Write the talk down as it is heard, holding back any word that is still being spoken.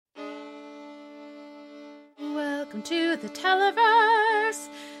Welcome to the Televerse,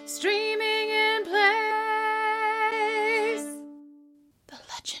 streaming in place. The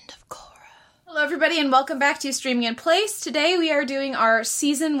Legend of Korra. Hello, everybody, and welcome back to Streaming in Place. Today we are doing our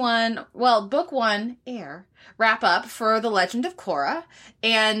Season 1, Book 1, Air, wrap-up for The Legend of Korra.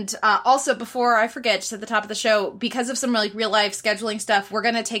 And also, before I forget, just at the top of the show, because of some real-life scheduling stuff, we're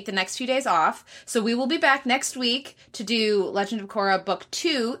going to take the next few days off. So we will be back next week to do Legend of Korra Book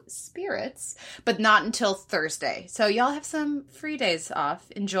 2, Spirits, but not until Thursday. So y'all have some free days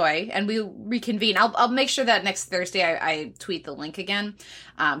off. Enjoy. And we'll reconvene. I'll make sure that next Thursday I tweet the link again.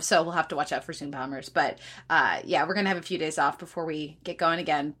 So we'll have to watch out for Zoom bombers. But yeah, we're going to have a few days off before we get going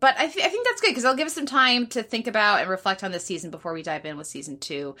again. But I think that's good because it'll give us some time to think about and reflect on this season before we dive in with Season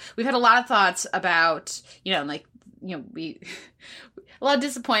 2. We've had a lot of thoughts about, a lot of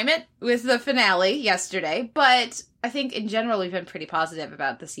disappointment with the finale yesterday, but I think in general we've been pretty positive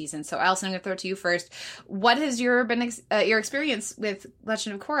about the season. So Allison, I'm going to throw it to you first. What has your experience with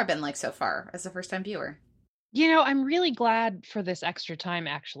Legend of Korra been like so far as a first-time viewer? I'm really glad for this extra time,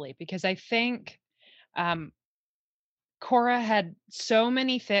 actually, because I think Korra had so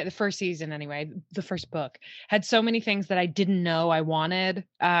many the first season anyway, the first book, had so many things that I didn't know I wanted.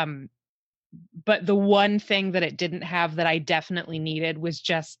 But the one thing that it didn't have that I definitely needed was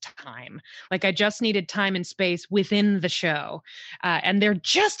just time. Like, I just needed time and space within the show. And there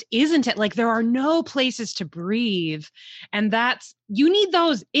just isn't it. Like, there are no places to breathe. And you need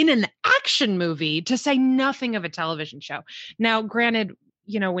those in an action movie, to say nothing of a television show. Now, granted,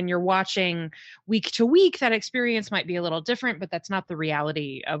 when you're watching week to week, that experience might be a little different, but that's not the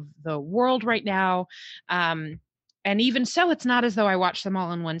reality of the world right now. And even so, it's not as though I watched them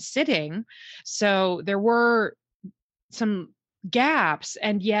all in one sitting. So there were some gaps,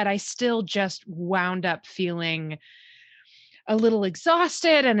 and yet I still just wound up feeling a little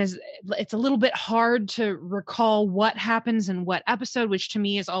exhausted, and it's a little bit hard to recall what happens in what episode, which to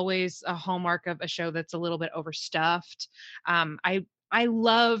me is always a hallmark of a show that's a little bit overstuffed. I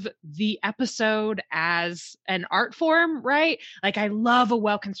love the episode as an art form, right? Like, I love a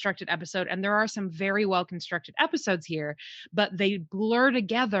well-constructed episode, and there are some very well-constructed episodes here, but they blur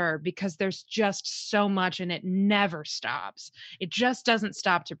together because there's just so much and it never stops. It just doesn't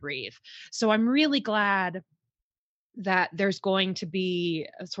stop to breathe. So I'm really glad that there's going to be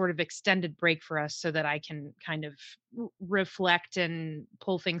a sort of extended break for us so that I can kind of reflect and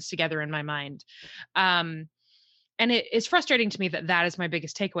pull things together in my mind. And it is frustrating to me that is my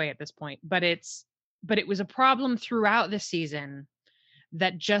biggest takeaway at this point. But it was a problem throughout the season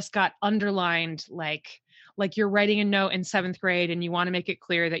that just got underlined, like you're writing a note in 7th grade and you want to make it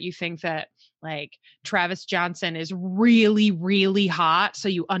clear that you think that, like, Travis Johnson is really, really hot. So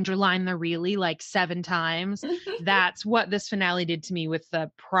you underline the really like 7 times. That's what this finale did to me with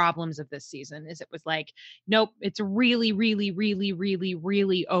the problems of this season. Is it was like, nope, it's really, really, really, really,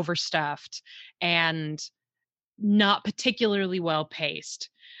 really overstuffed and not particularly well paced,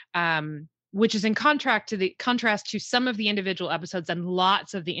 which is in contrast to some of the individual episodes and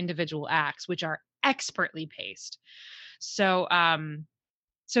lots of the individual acts, which are expertly paced. So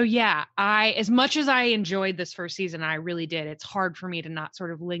yeah, as much as I enjoyed this first season, I really did, it's hard for me to not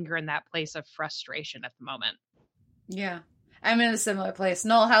sort of linger in that place of frustration at the moment. Yeah, I'm in a similar place.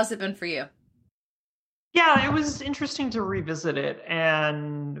 Noel, how's it been for you? Yeah, it was interesting to revisit it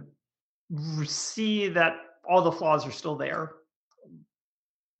and see that all the flaws are still there.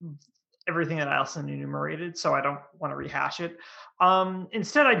 Everything that Allison enumerated, so I don't want to rehash it.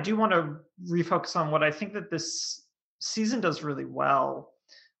 Instead, I do want to refocus on what I think that this season does really well,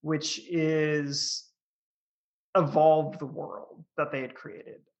 which is evolve the world that they had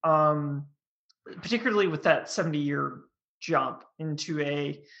created. Particularly with that 70-year jump into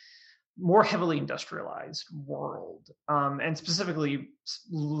a more heavily industrialized world, and specifically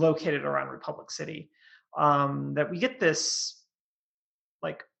located around Republic City. That we get this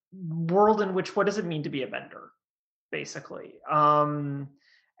like world in which, what does it mean to be a vendor, basically, and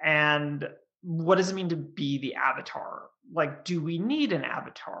what does it mean to be the avatar? Like, do we need an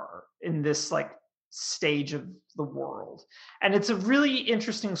avatar in this like stage of the world? And it's a really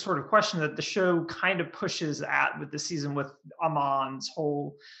interesting sort of question that the show kind of pushes at with the season, with Amon's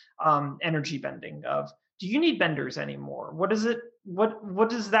whole energy bending of, do you need benders anymore? What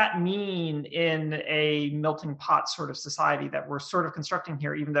does that mean in a melting pot sort of society that we're sort of constructing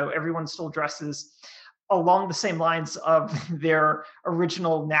here, even though everyone still dresses along the same lines of their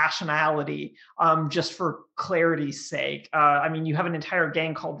original nationality, just for clarity's sake. I mean, you have an entire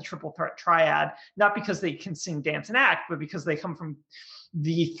gang called the Triple Threat Triad, not because they can sing, dance, and act, but because they come from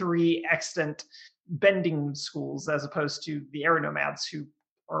the 3 extant bending schools, as opposed to the Aeronomads, who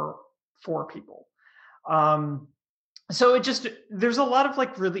are 4 people. so there's a lot of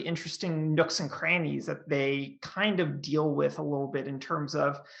like really interesting nooks and crannies that they kind of deal with a little bit in terms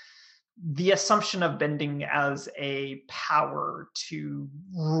of the assumption of bending as a power to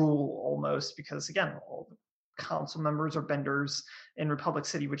rule almost, because again, all the council members are benders in Republic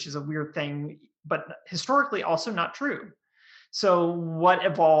City, which is a weird thing, but historically also not true. So what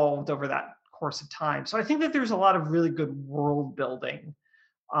evolved over that course of time? So I think that there's a lot of really good world building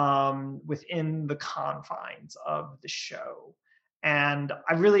within the confines of the show. And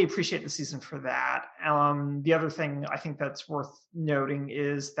I really appreciate the season for that. The other thing I think that's worth noting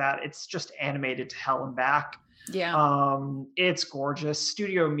is that it's just animated to hell and back. Yeah. It's gorgeous.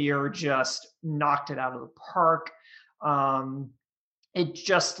 Studio Mir just knocked it out of the park. It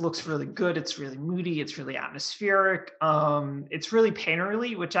just looks really good. It's really moody. It's really atmospheric. It's really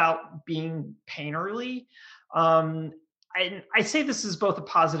painterly without being painterly. I say this is both a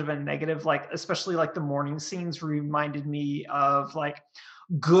positive and negative, like especially like the morning scenes reminded me of like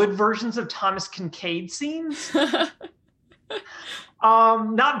good versions of Thomas Kincaid scenes.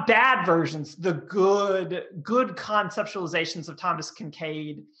 Not bad versions, the good conceptualizations of Thomas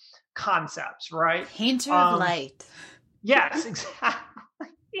Kincaid concepts, right? Painter of light. Yes,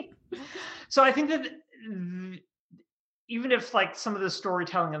 exactly. So I think that even if like some of the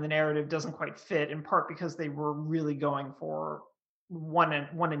storytelling and the narrative doesn't quite fit, in part because they were really going for one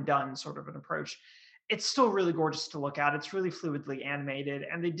and done sort of an approach, it's still really gorgeous to look at. It's really fluidly animated,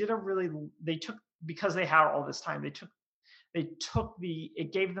 and because they had all this time,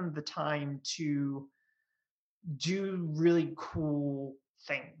 it gave them the time to do really cool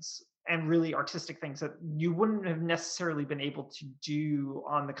things and really artistic things that you wouldn't have necessarily been able to do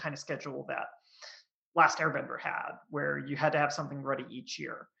on the kind of schedule that Last Airbender had, where you had to have something ready each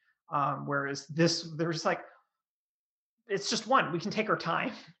year. Whereas there's like, it's just one. We can take our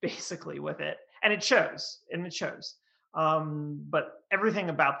time basically with it, and it shows. But everything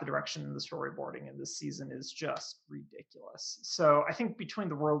about the direction and the storyboarding in this season is just ridiculous. So I think between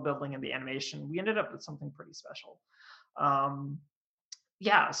the world building and the animation, we ended up with something pretty special.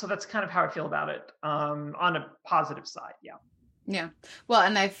 Yeah, so that's kind of how I feel about it. On a positive side, yeah. Yeah. Well,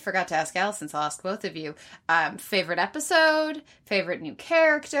 and I forgot to ask Allison, so I'll ask both of you. Favorite episode, favorite new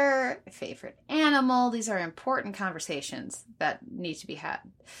character, favorite animal. These are important conversations that need to be had.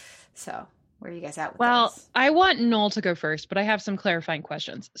 So where are you guys at with those? I want Noel to go first, but I have some clarifying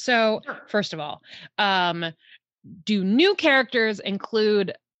questions. So first of all, do new characters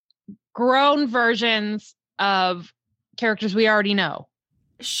include grown versions of characters we already know?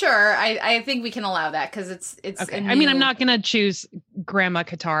 Sure, I think we can allow that because it's okay. I mean, I'm not gonna choose Grandma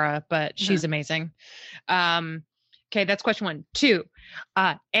Katara, but she's amazing. Okay, that's question 1. 2,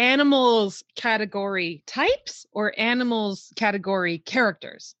 animals category types or animals category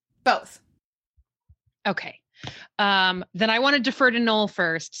characters? Both. Okay. Then I want to defer to Noel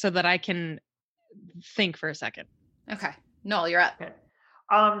first so that I can think for a second. Okay, Noel, you're up. Okay.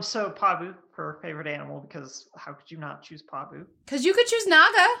 So Pabu, her favorite animal, because how could you not choose Pabu? Because you could choose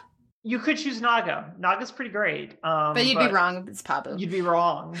Naga. You could choose Naga. Naga's pretty great. But you'd be wrong. It's Pabu. You'd be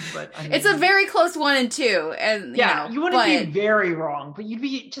wrong, but I mean, it's a very close 1 and 2, and you wouldn't be very wrong, but you'd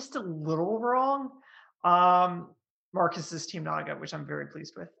be just a little wrong. Marcus is Team Naga, which I'm very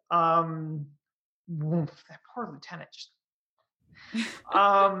pleased with. That poor lieutenant.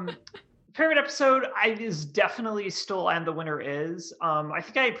 Favorite episode is definitely still And the Winner Is. I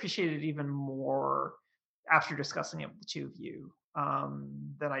think I appreciated it even more after discussing it with the two of you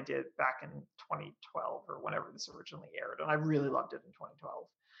than I did back in 2012 or whenever this originally aired, and I really loved it in 2012.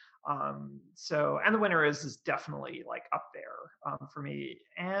 So And the Winner Is definitely like up there for me.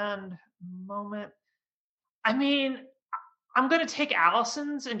 And moment, I mean, I'm gonna take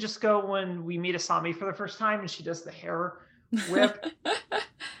Allison's and just go when we meet Asami for the first time and she does the hair whip.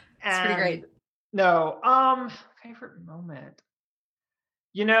 It's pretty great. No, favorite moment.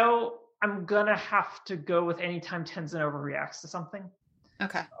 I'm gonna have to go with anytime Tenzin overreacts to something.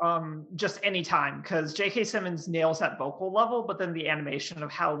 Okay. Just anytime, because J.K. Simmons nails that vocal level, but then the animation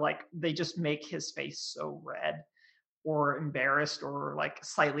of how like they just make his face so red or embarrassed or like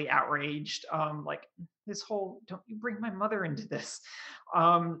slightly outraged. Like this whole "don't you bring my mother into this."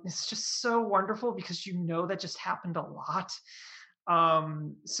 It's just so wonderful because that just happened a lot.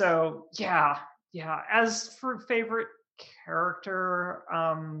 So yeah. As for favorite character,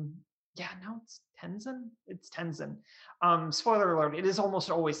 it's Tenzin. It's Tenzin. Spoiler alert, it is almost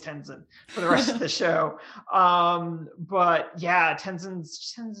always Tenzin for the rest of the show. But yeah,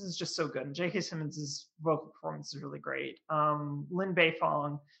 Tenzin's just so good. And J.K. Simmons' vocal performance is really great. Lin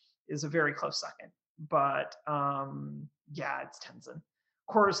Beifong is a very close second. But it's Tenzin.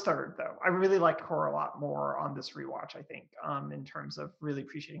 Korra's third, though. I really liked Korra a lot more on this rewatch, I think, in terms of really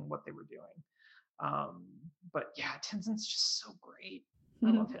appreciating what they were doing. But yeah, Tenzin's just so great.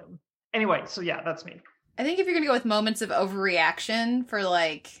 I love him. Anyway, so yeah, that's me. I think if you're going to go with moments of overreaction for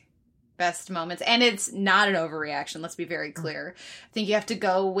like best moments, and it's not an overreaction, let's be very clear. I think you have to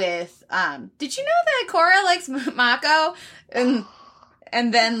go with, did you know that Korra likes Mako?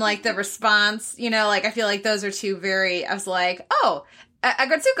 And then like the response, you know, like I feel like those are two very, I was like, oh,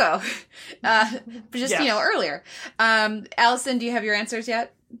 Agretsuko. Just, you know, earlier. Allison, do you have your answers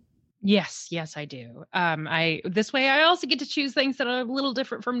yet? Yes, I do. This way I also get to choose things that are a little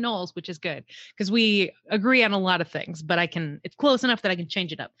different from Noel's, which is good because we agree on a lot of things, but it's close enough that I can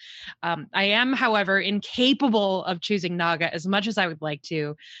change it up. I am, however, incapable of choosing Naga as much as I would like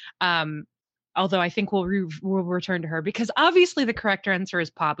to. Although I think we'll return to her because obviously the correct answer is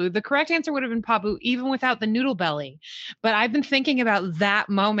Pabu. The correct answer would have been Pabu even without the noodle belly. But I've been thinking about that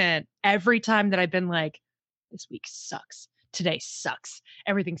moment every time that I've been like, this week sucks. Today sucks.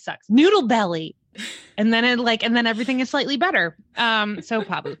 Everything sucks. Noodle belly. And then everything is slightly better. So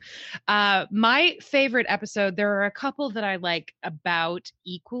Pabu. My favorite episode, there are a couple that I like about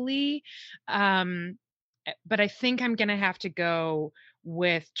equally. But I think I'm going to have to go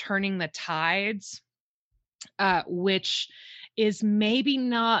with Turning the Tides, which is maybe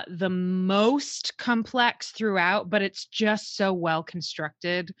not the most complex throughout, but it's just so well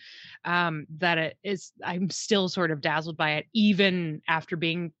constructed that I'm still sort of dazzled by it, even after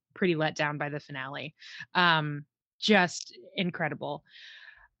being pretty let down by the finale. Just incredible.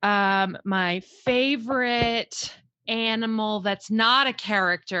 My favorite animal that's not a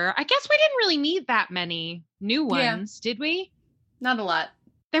character, I guess we didn't really need that many new ones, did we? Not a lot.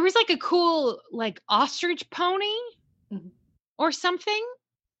 There was like a cool like ostrich pony or something.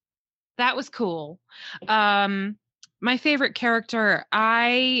 That was cool. My favorite character,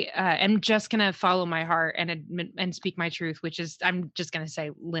 I am just going to follow my heart and speak my truth, which is I'm just going to say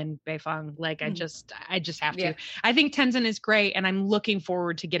Lin Beifeng. Like I just have to. I think Tenzin is great and I'm looking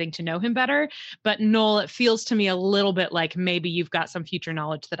forward to getting to know him better. But Noel, it feels to me a little bit like maybe you've got some future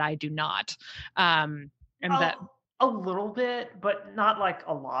knowledge that I do not. A little bit, but not like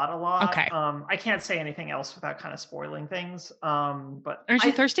a lot. Okay. I can't say anything else without kind of spoiling things. But aren't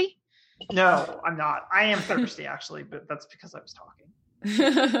you thirsty? No, I'm not. I am thirsty actually, but that's because I was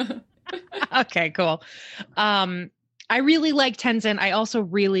talking. Okay, cool. I really like Tenzin. I also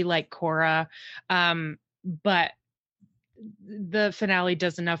really like Korra. But the finale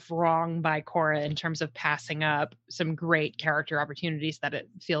does enough wrong by Korra in terms of passing up some great character opportunities that it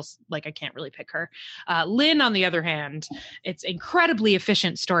feels like I can't really pick her. Lin, on the other hand, it's incredibly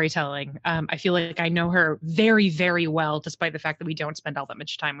efficient storytelling. I feel like I know her very, very well, despite the fact that we don't spend all that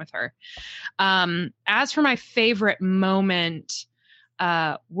much time with her. As for my favorite moment,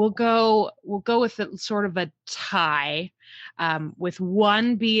 we'll go with sort of a tie, with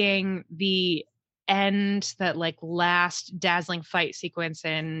one being the end, that like last dazzling fight sequence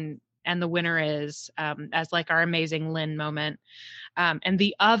and the winner is as like our amazing Lin moment, and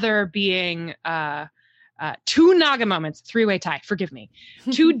the other being two Naga moments, three-way tie, forgive me,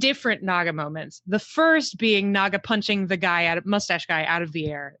 two different Naga moments. The first being Naga punching the mustache guy out of the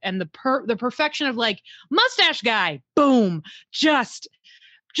air, and the perfection of like mustache guy, boom, just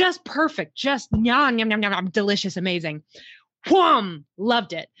perfect, just yum yum yum yum, delicious, amazing. Wham!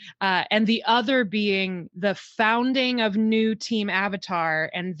 Loved it. And the other being the founding of new Team Avatar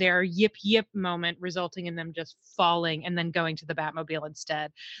and their yip yip moment resulting in them just falling and then going to the Batmobile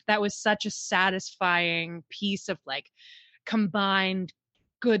instead. That was such a satisfying piece of like combined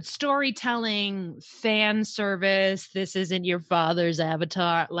good storytelling, fan service, this isn't your father's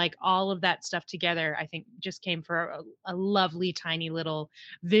Avatar, like all of that stuff together, I think just came for a lovely tiny little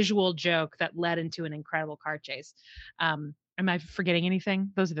visual joke that led into an incredible car chase. Am I forgetting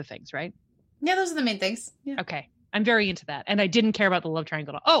anything? Those are the things, right? Yeah, those are the main things. Yeah. Okay. I'm very into that. And I didn't care about the love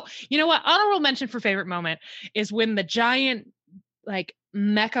triangle at all. Oh, you know what? Honorable mention for favorite moment is when the giant like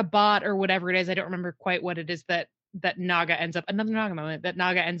mecha bot or whatever it is, I don't remember quite what it is that Naga ends up, another Naga moment that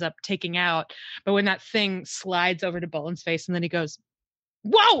Naga ends up taking out. But when that thing slides over to Bolin's face and then he goes,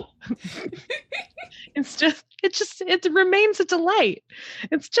 whoa! It remains a delight.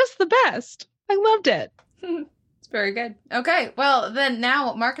 It's just the best. I loved it. Very good. Okay, well, then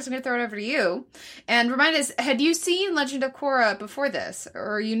now, Marcus, I'm going to throw it over to you. And remind us, had you seen Legend of Korra before this,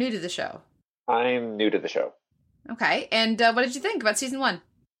 or are you new to the show? I'm new to the show. Okay, and what did you think about season 1?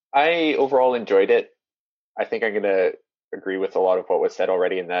 I overall enjoyed it. I think I'm going to agree with a lot of what was said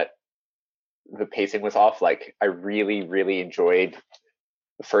already in that the pacing was off. Like, I really, really enjoyed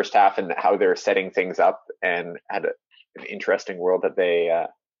the first half and how they're setting things up and had an interesting world that they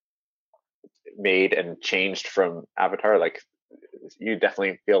made and changed from Avatar. Like, you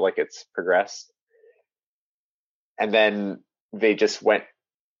definitely feel like it's progressed. And then they just went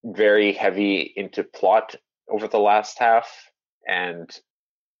very heavy into plot over the last half, and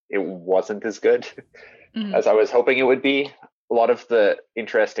it wasn't as good as I was hoping it would be. A lot of the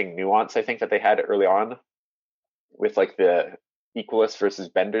interesting nuance I think that they had early on with like the Equalist versus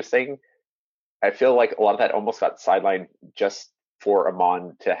Benders thing, I feel like a lot of that almost got sidelined just for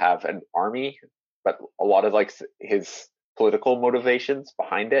Amon to have an army, but a lot of like his political motivations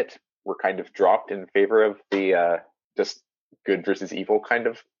behind it were kind of dropped in favor of the just good versus evil kind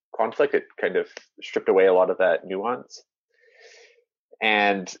of conflict. It kind of stripped away a lot of that nuance.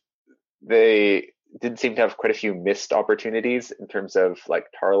 And they did seem to have quite a few missed opportunities in terms of like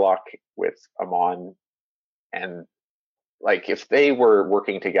TLOK with Amon. And like, if they were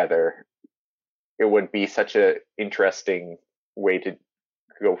working together, it would be such an interesting way to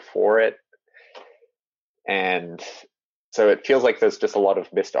go for it. And so it feels like there's just a lot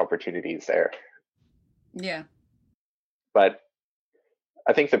of missed opportunities there. Yeah. But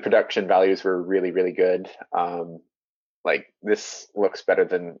I think the production values were really, really good. Like, this looks better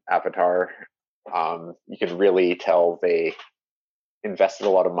than Avatar. You can really tell they invested a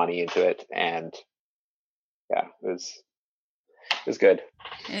lot of money into it, and yeah, it was good.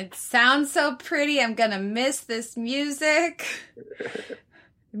 It sounds so pretty. I'm gonna miss this music.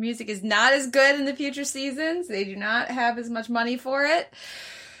 The music is not as good in the future seasons. They do not have as much money for it.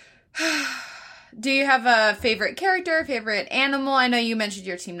 Do you have a favorite character, favorite animal? I know you mentioned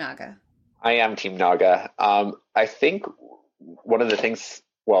your Team Naga. I am Team Naga. I think one of the things,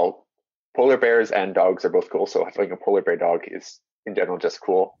 well, polar bears and dogs are both cool, so having a polar bear dog is in general just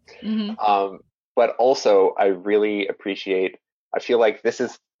cool. But also, I really appreciate, I feel like this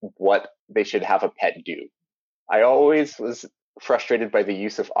is what they should have a pet do. I always was frustrated by the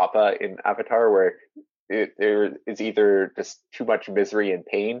use of Appa in Avatar, where there is either just too much misery and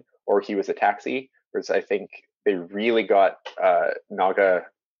pain, or he was a taxi. Whereas I think they really got Naga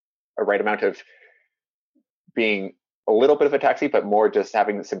a right amount of being a little bit of a taxi, but more just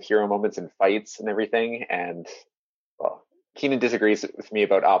having some hero moments and fights and everything. And well, Keenan disagrees with me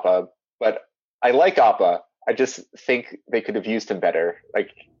about Appa, but I like Appa. I just think they could have used him better.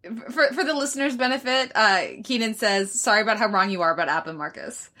 Like, for the listeners' benefit, Keenan says, "Sorry about how wrong you are about Appa,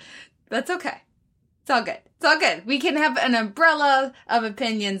 Marcus." That's okay. It's all good. It's all good. We can have an umbrella of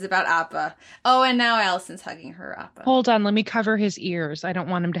opinions about Appa. Oh, and now Allison's hugging her Appa. Hold on, let me cover his ears. I don't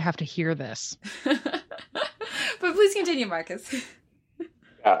want him to have to hear this. But please continue, Marcus.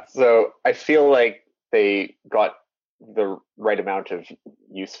 Yeah, so I feel like they got the right amount of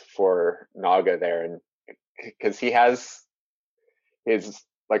use for Naga there, and because he has his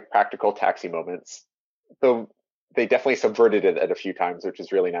like practical taxi moments, though they definitely subverted it at a few times, which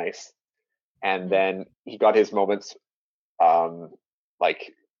is really nice. And then he got his moments,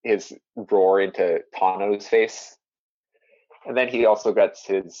 like his roar into Tano's face. And then he also gets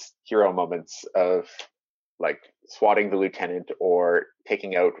his hero moments of like swatting the lieutenant or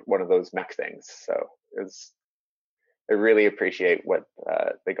taking out one of those mech things. So I really appreciate what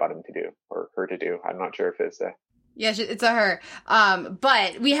they got him to do, or her to do. I'm not sure if it's a... Yeah, it's a her.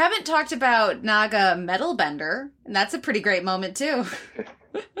 But we haven't talked about Naga Metal Bender, and that's a pretty great moment too.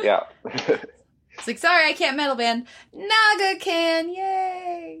 Yeah. It's like, sorry, I can't metal band. Naga can,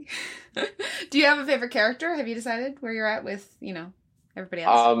 yay! Do you have a favorite character? Have you decided where you're at with, everybody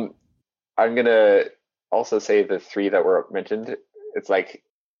else? I'm gonna also say the three that were mentioned. It's like,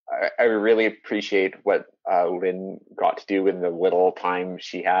 I really appreciate what Lynn got to do in the little time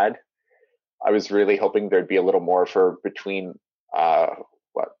she had. I was really hoping there'd be a little more of her between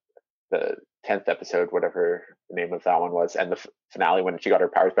the 10th episode, whatever the name of that one was, and the finale when she got her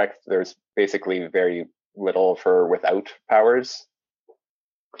powers back. There's basically very little of her without powers.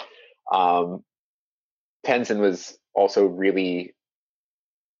 Tenzin was also really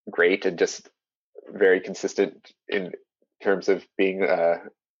great and just very consistent in terms of being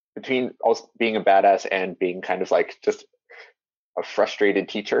between also being a badass and being kind of like just a frustrated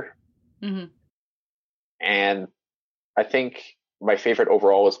teacher. And I think my favorite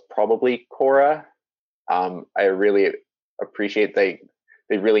overall is probably Korra. I really appreciate they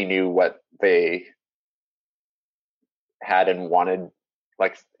really knew what they had and wanted.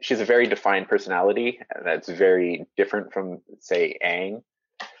 Like, she's a very defined personality, and that's very different from, say, Aang.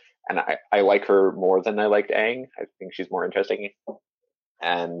 And I like her more than I liked Aang. I think she's more interesting.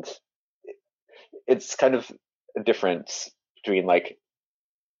 And it's kind of a difference between like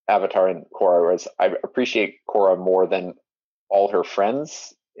Avatar and Korra, whereas I appreciate Korra more than all her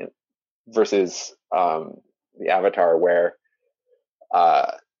friends versus the Avatar where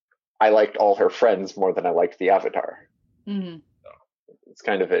I liked all her friends more than I liked the Avatar. Mm-hmm. So it's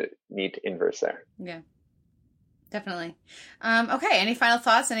kind of a neat inverse there. Yeah, definitely. Okay, any final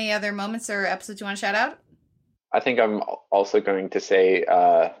thoughts? Any other moments or episodes you want to shout out? I think I'm also going to say,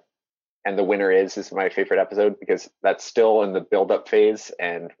 and the winner is my favorite episode because that's still in the build-up phase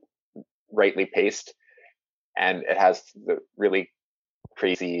and rightly paced, and it has the really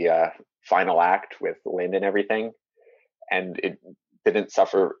crazy final act with Lynn and everything, and it didn't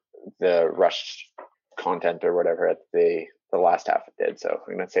suffer the rushed content or whatever at the last half it did. So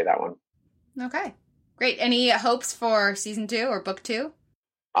I'm going to say that one. Okay, great. Any hopes for season 2 or book 2?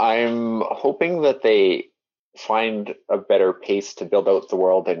 I'm hoping that they find a better pace to build out the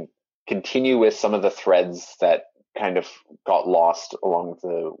world and continue with some of the threads that kind of got lost along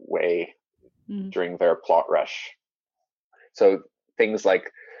the way during their plot rush. So things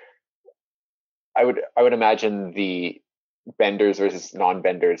like, I would imagine the benders versus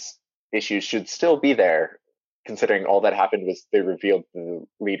non-benders issues should still be there, considering all that happened was they revealed the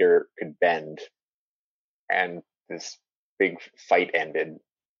leader could bend and this big fight ended.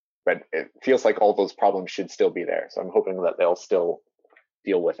 But it feels like all those problems should still be there. So I'm hoping that they'll still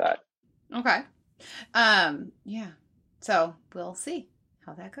deal with that. Okay. Yeah. So we'll see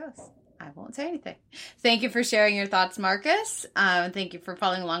how that goes. I won't say anything. Thank you for sharing your thoughts, Marcus. Thank you for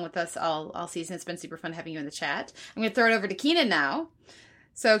following along with us all season. It's been super fun having you in the chat. I'm going to throw it over to Keenan now.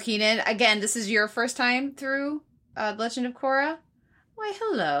 So Keenan, again, this is your first time through Legend of Korra. Why,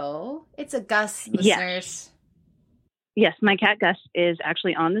 hello. It's a Gus, listeners. Yes, my cat Gus is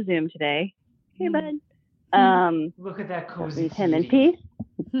actually on the Zoom today. Hey, bud. Look at that cozy leave him in peace.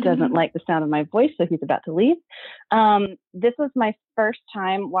 He doesn't like the sound of my voice, so he's about to leave. This was my first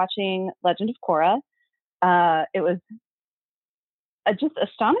time watching Legend of Korra. It was just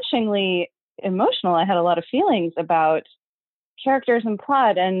astonishingly emotional. I had a lot of feelings about characters and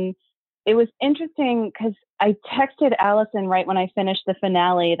plot, and it was interesting because I texted Allison right when I finished the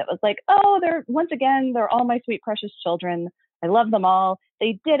finale that was like, oh, they're all my sweet, precious children. I love them all.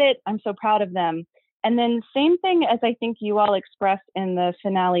 They did it. I'm so proud of them. And then same thing as I think you all expressed in the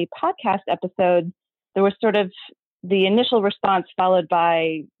finale podcast episode, there was sort of the initial response followed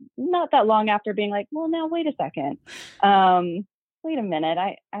by not that long after being like, well, now wait a second. Wait a minute.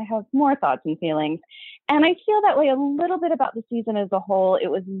 I have more thoughts and feelings. And I feel that way a little bit about the season as a whole. It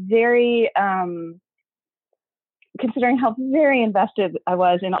was very, considering how very invested I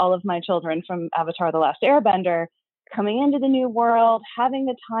was in all of my children from Avatar: The Last Airbender, coming into the new world, having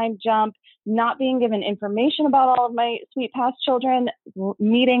the time jump, not being given information about all of my sweet past children,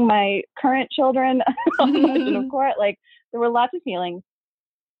 meeting my current children on Legend of Korra. Like, there were lots of feelings.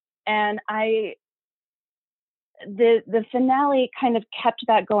 And the finale kind of kept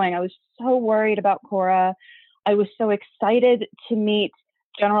that going. I was so worried about Korra. I was so excited to meet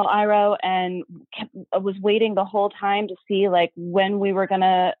General Iroh, and I was waiting the whole time to see like when we were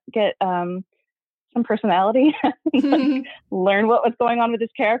gonna get some personality, like, learn what was going on with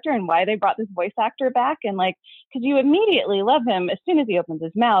his character and why they brought this voice actor back, and like, because you immediately love him as soon as he opens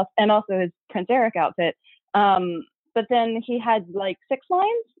his mouth, and also his Prince Eric outfit. But then he had like 6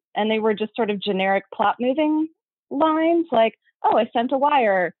 lines, and they were just sort of generic plot moving lines, like, oh, I sent a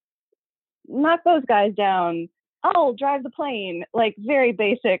wire, knock those guys down, I'll drive the plane, like very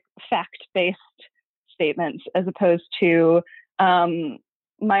basic fact-based statements, as opposed to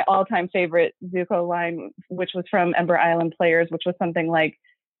my all-time favorite Zuko line, which was from Ember Island Players, which was something like,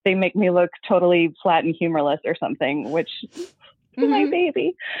 they make me look totally flat and humorless or something, which my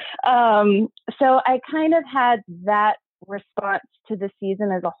baby. So I kind of had that response to the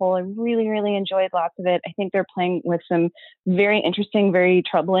season as a whole. I really, really enjoyed lots of it. I think they're playing with some very interesting, very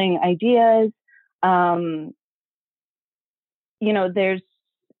troubling ideas. There's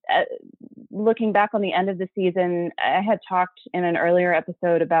looking back on the end of the season, I had talked in an earlier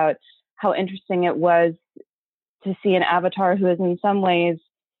episode about how interesting it was to see an Avatar who is in some ways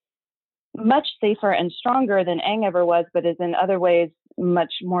much safer and stronger than Aang ever was, but is in other ways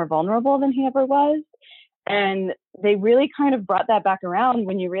much more vulnerable than he ever was. And they really kind of brought that back around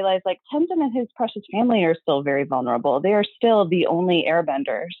when you realize like Tenzin and his precious family are still very vulnerable. They are still the only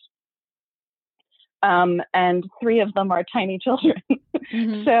airbenders. And 3 of them are tiny children.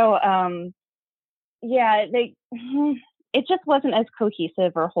 So, it just wasn't as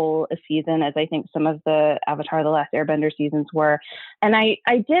cohesive or whole a season as I think some of the Avatar: The Last Airbender seasons were. And I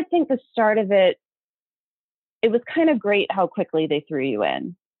did think the start of it was kind of great how quickly they threw you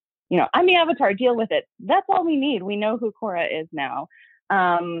in. I'm the Avatar, deal with it. That's all we need. We know who Korra is now.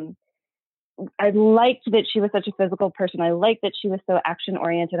 I liked that she was such a physical person. I liked that she was so action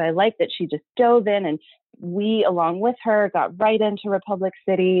oriented. I liked that she just dove in, and we, along with her, got right into Republic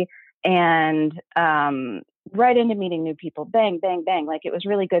City and right into meeting new people. Bang, bang, bang. Like, it was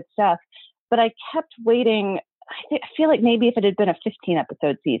really good stuff. But I kept waiting. I feel like maybe if it had been a 15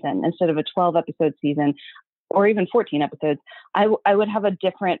 episode season instead of a 12 episode season, or even 14 episodes, I would have a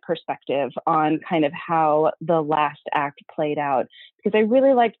different perspective on kind of how the last act played out, because I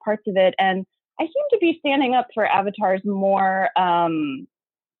really liked parts of it. And I seem to be standing up for Avatar's more kind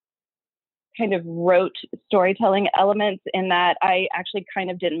of rote storytelling elements, in that I actually kind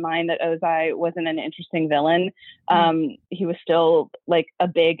of didn't mind that Ozai wasn't an interesting villain. He was still like a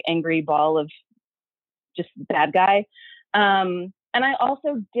big angry ball of just bad guy. And I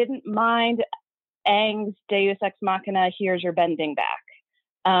also didn't mind Aang's Deus Ex Machina, here's your bending back.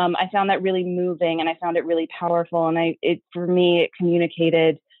 I found that really moving, and I found it really powerful. And for me, it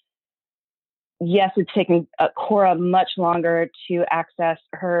communicated, yes, it's taken Korra much longer to access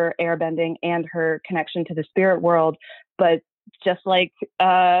her airbending and her connection to the spirit world, but just like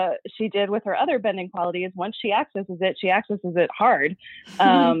she did with her other bending qualities, once she accesses it hard.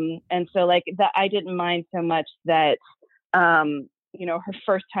 And so like that, I didn't mind so much that her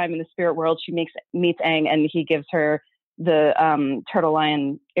first time in the spirit world, she meets Aang, and he gives her the turtle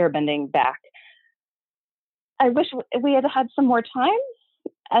lion airbending back. I wish we had had some more time,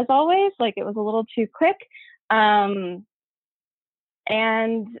 as always. Like, it was a little too quick. And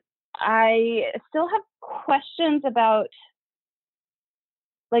I still have questions about,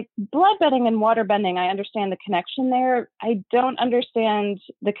 like, bloodbending and waterbending. I understand the connection there. I don't understand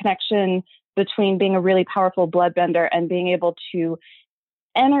the connection between being a really powerful bloodbender and being able to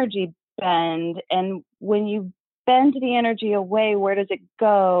energy bend. And when you bend the energy away, where does it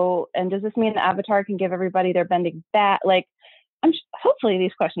go? And does this mean the Avatar can give everybody their bending back? Like, hopefully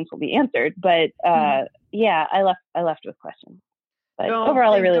these questions will be answered. But yeah, I left with questions. But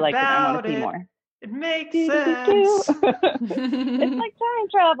overall, I really liked it. I want to see more. It makes sense. It's like time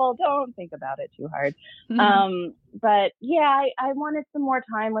travel. Don't think about it too hard. But yeah, I wanted some more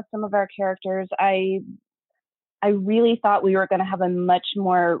time with some of our characters. I really thought we were going to have a much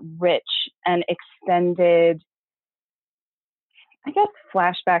more rich and extended, I guess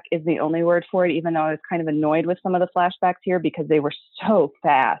flashback is the only word for it, even though I was kind of annoyed with some of the flashbacks here because they were so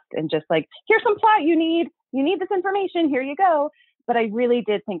fast and just like, here's some plot you need this information, here you go. But I really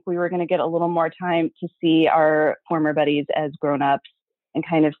did think we were going to get a little more time to see our former buddies as grown-ups and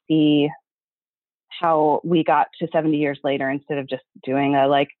kind of see how we got to 70 years later, instead of just doing a,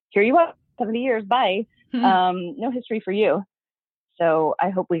 like, here you are, 70 years, bye. No history for you. So I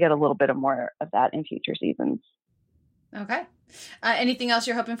hope we get a little bit of more of that in future seasons. Okay. Anything else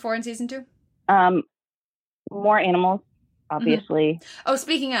you're hoping for in season 2? More animals, obviously. Oh,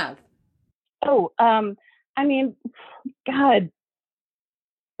 speaking of. I mean, God,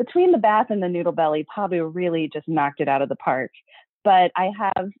 between the bath and the noodle belly, Pabu really just knocked it out of the park. But I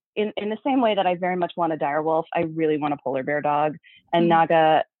have, in the same way that I very much want a direwolf, I really want a polar bear dog. And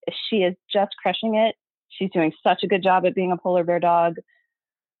Naga, she is just crushing it. She's doing such a good job at being a polar bear dog.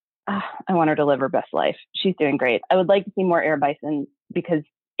 I want her to live her best life. She's doing great. I would like to see more air bison because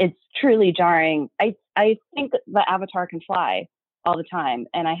it's truly jarring. I think that the Avatar can fly all the time,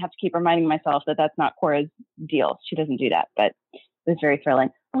 and I have to keep reminding myself that that's not Korra's deal. She doesn't do that, but it was very thrilling.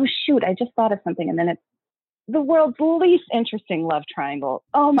 Oh shoot, I just thought of something, and then it's the world's least interesting love triangle.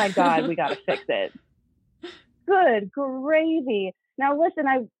 Oh my God, we got to fix it. Good gravy. Now listen,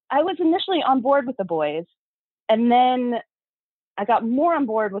 I was initially on board with the boys, and then I got more on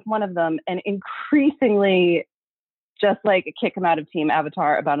board with one of them, and increasingly just like kick him out of Team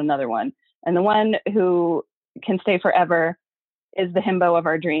Avatar about another one. And the one who can stay forever is the himbo of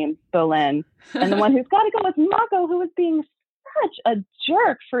our dreams, Bolin. And the one who's got to go is Mako, who is being such a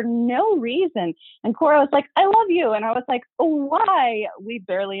jerk for no reason. And Korra was like, I love you. And I was like, oh, why? We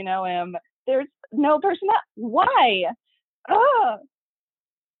barely know him. There's no person. Why?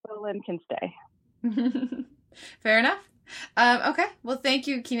 Bolin can stay. Fair enough. Okay. Well, thank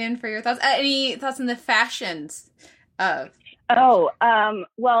you, Keenan, for your thoughts. Any thoughts on the fashions of? Well,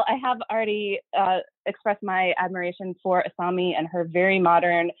 I have already expressed my admiration for Asami and her very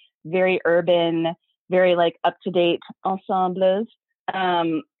modern, very urban, very like up-to-date ensembles.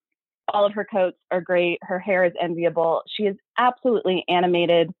 All of her coats are great. Her hair is enviable. She is absolutely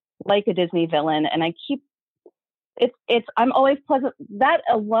animated like a Disney villain. And I'm always pleasant. That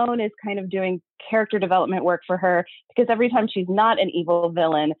alone is kind of doing character development work for her, because every time she's not an evil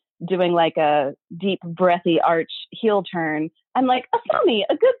villain doing like a deep, breathy arch heel turn, I'm like, Asami,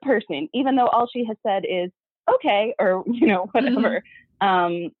 a good person, even though all she has said is okay, or, whatever.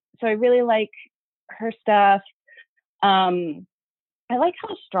 So I really like her stuff. I like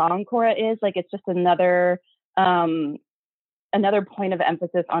how strong Korra is. Like, it's just another point of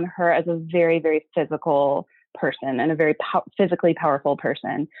emphasis on her as a very, very physical person and a very physically powerful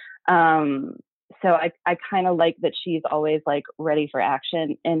person. So I kind of like that she's always like ready for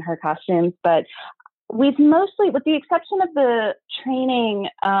action in her costumes, but we've mostly, with the exception of the training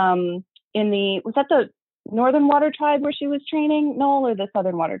was that the Northern Water Tribe where she was training, Noel, or the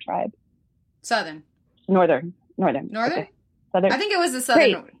Southern Water Tribe? Southern. Northern. Okay. Southern. I think it was the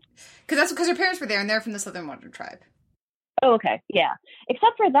Southern, because her parents were there, and they're from the Southern Water Tribe. Oh, okay. Yeah.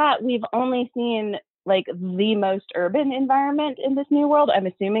 Except for that, we've only seen like the most urban environment in this new world. I'm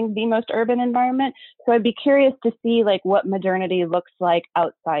assuming the most urban environment. So I'd be curious to see like what modernity looks like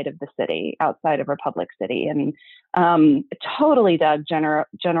outside of the city, outside of Republic City. And totally dug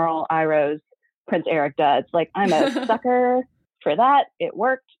General Iroh's Prince Eric Duds. Like, I'm a sucker for that. It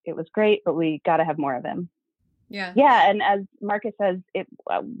worked. It was great, but we got to have more of him. Yeah. Yeah. And as Marcus says,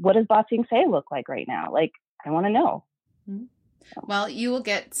 what does Ba Sing Se look like right now? Like, I want to know. Well, you will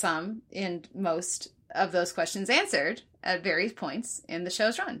get some and most of those questions answered at various points in the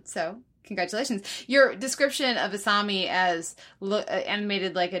show's run. So congratulations. Your description of Asami as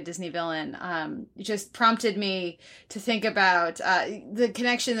animated like a Disney villain just prompted me to think about the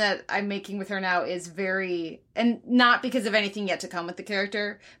connection that I'm making with her now is very, and not because of anything yet to come with the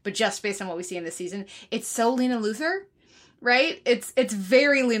character, but just based on what we see in this season. It's so Lena Luthor, right? It's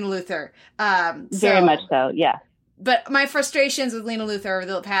very Lena Luthor. Very much so, yeah. But my frustrations with Lena Luthor over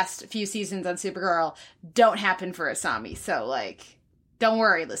the past few seasons on Supergirl don't happen for Asami. So, like, don't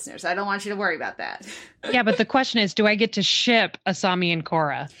worry, listeners. I don't want you to worry about that. Yeah, but the question is, do I get to ship Asami and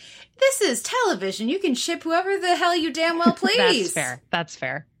Korra? This is television. You can ship whoever the hell you damn well please. That's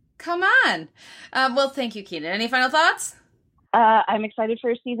fair. Come on. Well, thank you, Keenan. Any final thoughts? I'm excited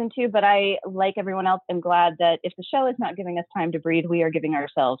for season 2, but I, like everyone else, am glad that if the show is not giving us time to breathe, we are giving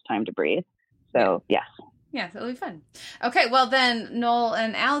ourselves time to breathe. So, yes. Yeah, that'll be fun. Okay, well then, Noel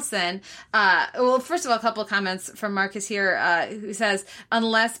and Allison. Well, first of all, a couple of comments from Marcus here, who says,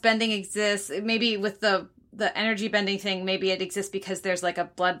 unless bending exists, maybe with the energy bending thing, maybe it exists because there's like a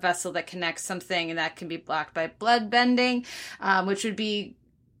blood vessel that connects something and that can be blocked by blood bending, which would be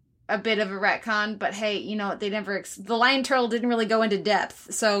a bit of a retcon, but hey, you know, the lion turtle didn't really go into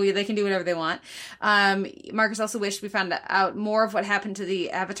depth, so they can do whatever they want. Marcus also wished we found out more of what happened to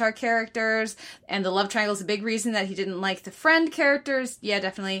the Avatar characters, and the love triangle is a big reason that he didn't like the friend characters. Yeah,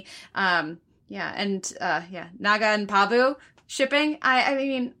 definitely. Naga and Pabu shipping. I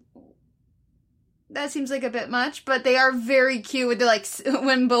mean, that seems like a bit much, but they are very cute. They're like,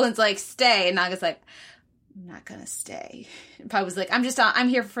 when Bolin's like, stay, and Naga's like, I'm not gonna stay. And Pabu was like, I'm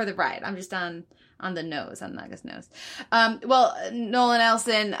here for the ride. I'm just on the nose, on Naga's nose. Well, Noel and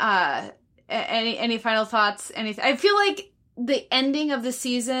Allison, any final thoughts? Anything? I feel like the ending of the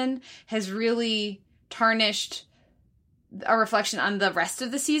season has really tarnished a reflection on the rest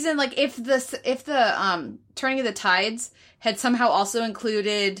of the season. Like, if the turning of the tides had somehow also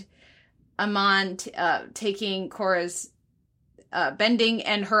included Amon taking Korra's bending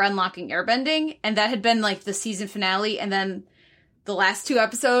and her unlocking airbending, and that had been like the season finale, and then the last 2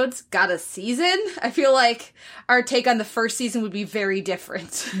 episodes got a season, I feel like our take on the first season would be very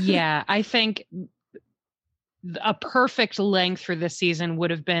different. Yeah, I think a perfect length for this season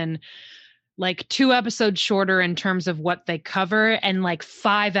would have been like 2 episodes shorter in terms of what they cover, and like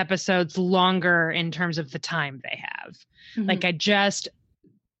 5 episodes longer in terms of the time they have. Mm-hmm. Like,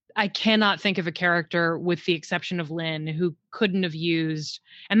 I cannot think of a character, with the exception of Lynn, who couldn't have used,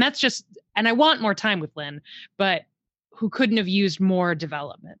 and I want more time with Lynn, but who couldn't have used more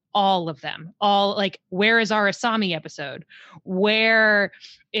development. All of them. All, like, where is our Asami episode? Where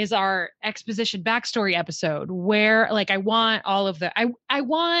is our exposition backstory episode? Where, like, I want all of the, I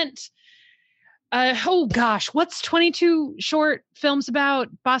want, oh gosh, what's 22 short films about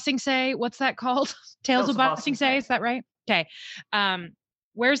Ba Sing Se? What's that called? Tales of Ba Sing Se, is that right? Okay.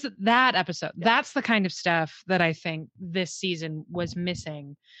 Where's that episode? Yeah. That's the kind of stuff that I think this season was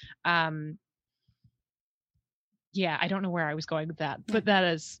missing. Yeah, I don't know where I was going with that, but that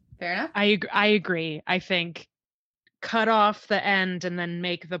is fair enough. I agree. I think cut off the end and then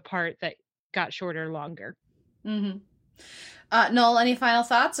make the part that got shorter longer. Mm-hmm. Noel, any final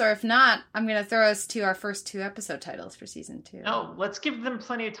thoughts? Or if not, I'm going to throw us to our first 2 episode titles for season 2. No, let's give them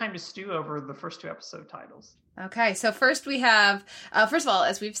plenty of time to stew over the first 2 episode titles. Okay, so first we have, first of all,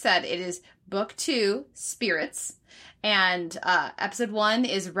 as we've said, it is Book 2, Spirits, and Episode 1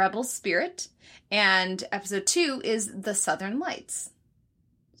 is Rebel Spirit, and Episode 2 is The Southern Lights.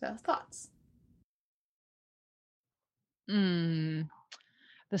 So, thoughts?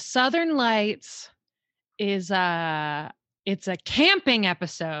 The Southern Lights is it's a camping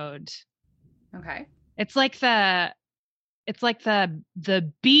episode. Okay. It's like the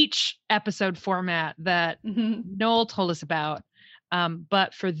beach episode format that Noel told us about.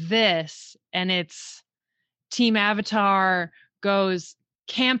 But for this, and it's Team Avatar goes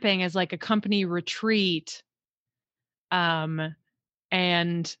camping as like a company retreat. And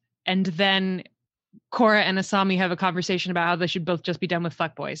then Korra and Asami have a conversation about how they should both just be done with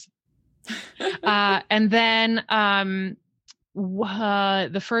fuckboys. And then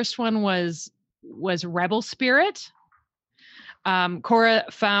the first one was Rebel Spirit.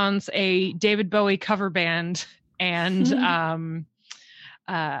 Korra founds a David Bowie cover band and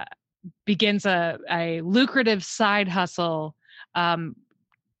begins a lucrative side hustle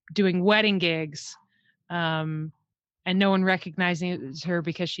doing wedding gigs. And no one recognizes her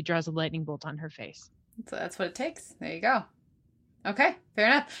because she draws a lightning bolt on her face. So that's what it takes. There you go. Okay, fair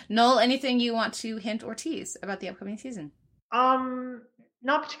enough. Noel, anything you want to hint or tease about the upcoming season?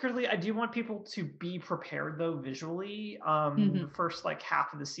 Not particularly. I do want people to be prepared though visually. The first like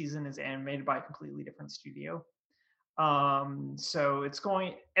half of the season is animated by a completely different studio. So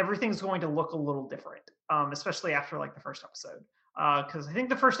everything's going to look a little different, especially after like the first episode. Because I think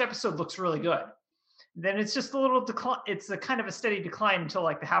the first episode looks really good. Then it's just a little decline. It's a kind of a steady decline until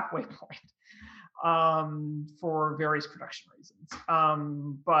like the halfway point, for various production reasons.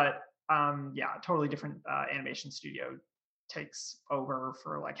 Yeah, totally different animation studio takes over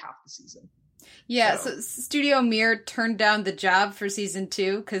for like half the season. Yeah, so Studio Mir turned down the job for season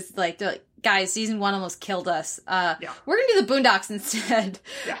 2 because they're like, guys, season 1 almost killed us. We're gonna do the Boondocks instead.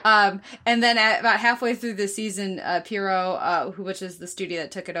 Yeah. And then about halfway through the season, Piro, which is the studio that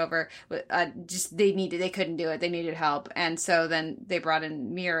took it over, they couldn't do it. They needed help, and so then they brought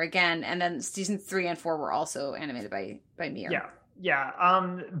in Mir again. And then season 3 and 4 were also animated by Mir. Yeah.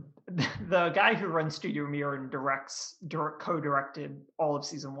 The guy who runs Studio Mir and co-directed all of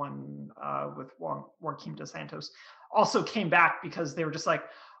season 1 with Joaquim Dos Santos also came back because they were just like,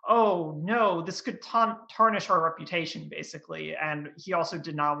 oh no, this could tarnish our reputation basically. And he also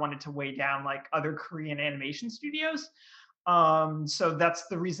did not want it to weigh down like other Korean animation studios. So that's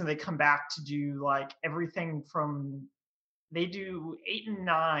the reason they come back to do like everything from, they do 8 and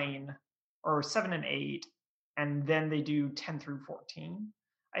 9 or 7 and 8. And then they do 10 through 14,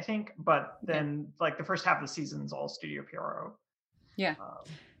 I think. But then, like, the first half of the season is all Studio Pierrot. Yeah.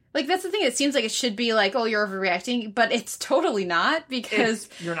 Like, that's the thing. It seems like it should be like, oh, you're overreacting. But it's totally not, because...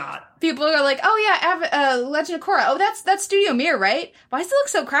 You're not. People are like, oh, yeah, Legend of Korra. Oh, that's Studio Mir, right? Why does it look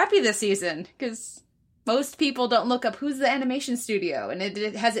so crappy this season? Because most people don't look up who's the animation studio. And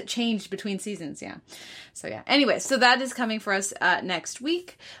it has it changed between seasons, yeah. So, yeah. Anyway, so that is coming for us next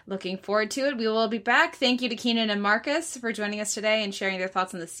week. Looking forward to it. We will be back. Thank you to Keenan and Marcus for joining us today and sharing their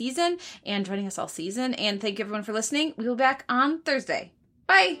thoughts on the season and joining us all season. And thank you everyone for listening. We will be back on Thursday.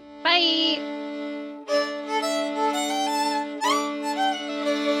 Bye. Bye.